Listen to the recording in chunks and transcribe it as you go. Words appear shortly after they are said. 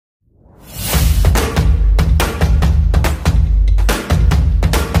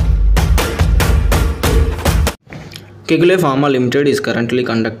Pharma Limited is currently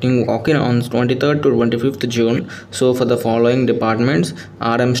conducting walk-in on 23rd to 25th June. So for the following departments: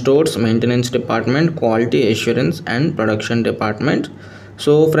 RM Stores, Maintenance Department, Quality Assurance and Production Department.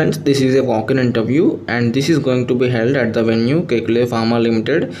 So friends, this is a walk-in interview and this is going to be held at the venue Pharma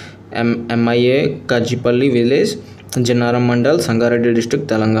Limited, MIA Kajipalli Village, Jannaram Mandal, Sangareddy District,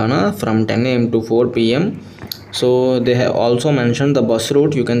 Telangana from 10 AM to 4 PM. So they have also mentioned the bus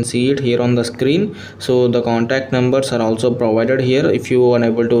route. You can see it here on the screen. So the contact numbers are also provided here if you are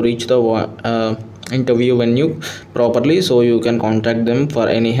unable to reach the interview venue properly, so you can contact them for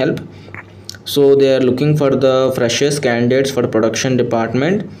any help. So they are looking for the freshest candidates for the production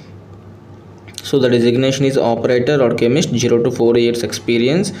department. So the designation is operator or chemist, 0 to 4 years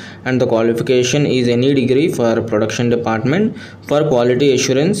experience, and the qualification is any degree for production department. For quality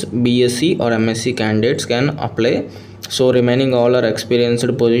assurance, BSc or MSc candidates can apply. So remaining all are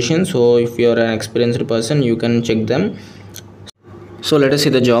experienced positions. So if you are an experienced person, you can check them. So let us see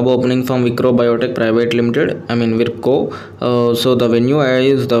the job opening from Microbiotic Private Limited, Virco. So the venue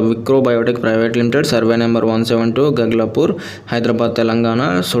is the Microbiotic Private Limited, survey number 172, Gaglapur, Hyderabad,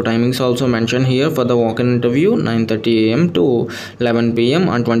 Telangana. So timings also mentioned here for the walk-in interview, 9:30 AM to 11 PM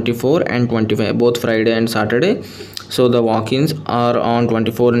on 24 and 25, both Friday and Saturday. So the walk-ins are on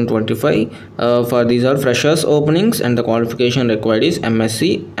 24 and 25. For these are freshers openings, and the qualification required is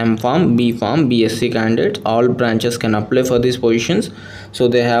MSc, M.Pharm, B.pharm, BSc candidates. All branches can apply for these positions. So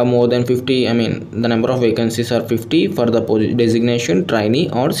they have more than 50, the number of vacancies are 50 for the designation trainee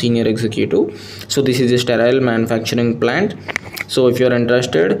or senior executive. So this is a sterile manufacturing plant. So if you are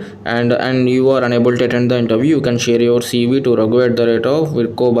interested and you are unable to attend the interview, you can share your CV to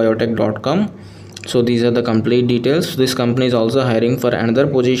raghu@vircobiotic.com. So these are the complete details. This company is also hiring for another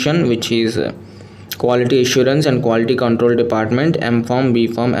position, which is quality assurance and quality control department, M.Pharm,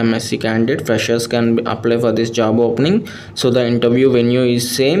 B.pharm, MSc candidate. Freshers can apply for this job opening. So the interview venue is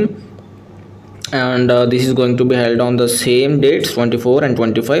same, and this is going to be held on the same dates, 24 and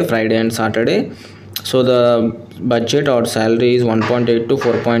 25, Friday and Saturday. So the budget or salary is 1.8 to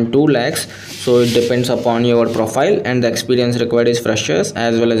 4.2 lakhs. So it depends upon your profile, and the experience required is freshers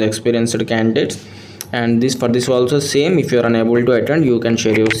as well as experienced candidates. And this also same, if you are unable to attend, you can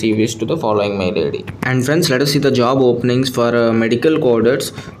share your CVs to the following mail ID. And friends, let us see the job openings for medical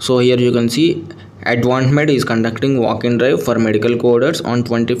coders. So here you can see AdvantMed is conducting walk-in drive for medical coders on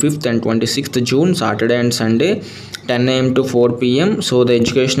 25th and 26th June, Saturday and Sunday, 10 AM to 4 PM. So the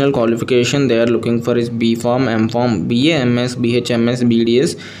educational qualification they are looking for is Bpharm, M.Pharm, BA, MS, BHMS,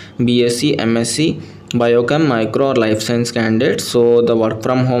 BDS, BSc, MSc, Biochem, Micro or Life Science candidates. So the work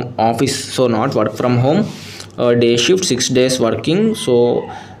from home office, so not work from home, day shift, 6 days working. So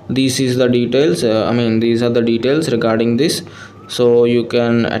this is the details. These are the details regarding this. So you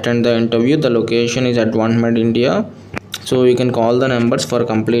can attend the interview. The location is AdvantMed, India. So you can call the numbers for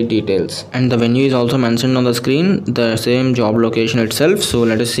complete details, and the venue is also mentioned on the screen, the same job location itself. So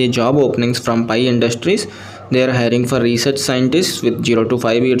let us see job openings from Pi Industries. They are hiring for research scientists with 0 to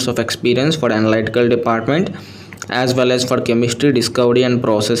 5 years of experience for analytical department, as well as for chemistry, discovery and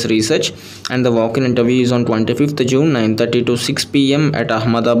process research. And the walk-in interview is on 25th June, 9:30 to 6 PM at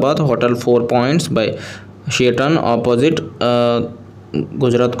Ahmedabad Hotel 4 Points by Sheraton opposite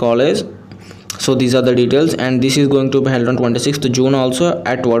Gujarat College. So these are the details, and this is going to be held on 26th June also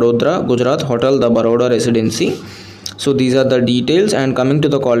at Vadodara, Gujarat Hotel, the Baroda Residency. So these are the details. And coming to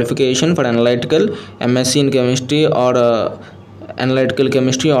the qualification for analytical, MSc in chemistry or analytical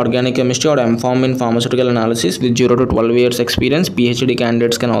chemistry, organic chemistry, or M.Pharm in pharmaceutical analysis with 0 to 12 years experience. Ph.D.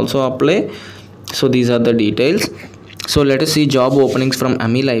 candidates can also apply. So these are the details. So let us see job openings from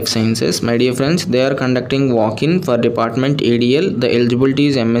AMI Life Sciences. My dear friends, they are conducting walk-in for department ADL. The eligibility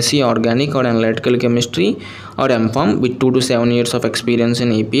is MSc organic or analytical chemistry or M.Pharm with 2 to 7 years of experience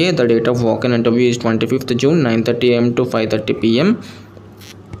in APA. The date of walk-in interview is 25th June, 9:30 AM to 5:30 PM.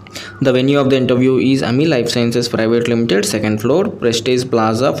 The venue of the interview is AMI Life Sciences Private Limited, 2nd floor, Prestige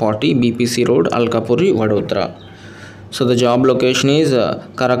Plaza, 40 BPC Road, Alkapuri, Vadodara. So the job location is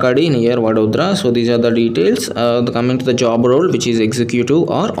Karakadi near Vadodara. So these are the details. Coming to the job role, which is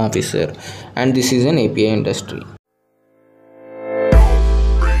executive or officer, and this is an API industry.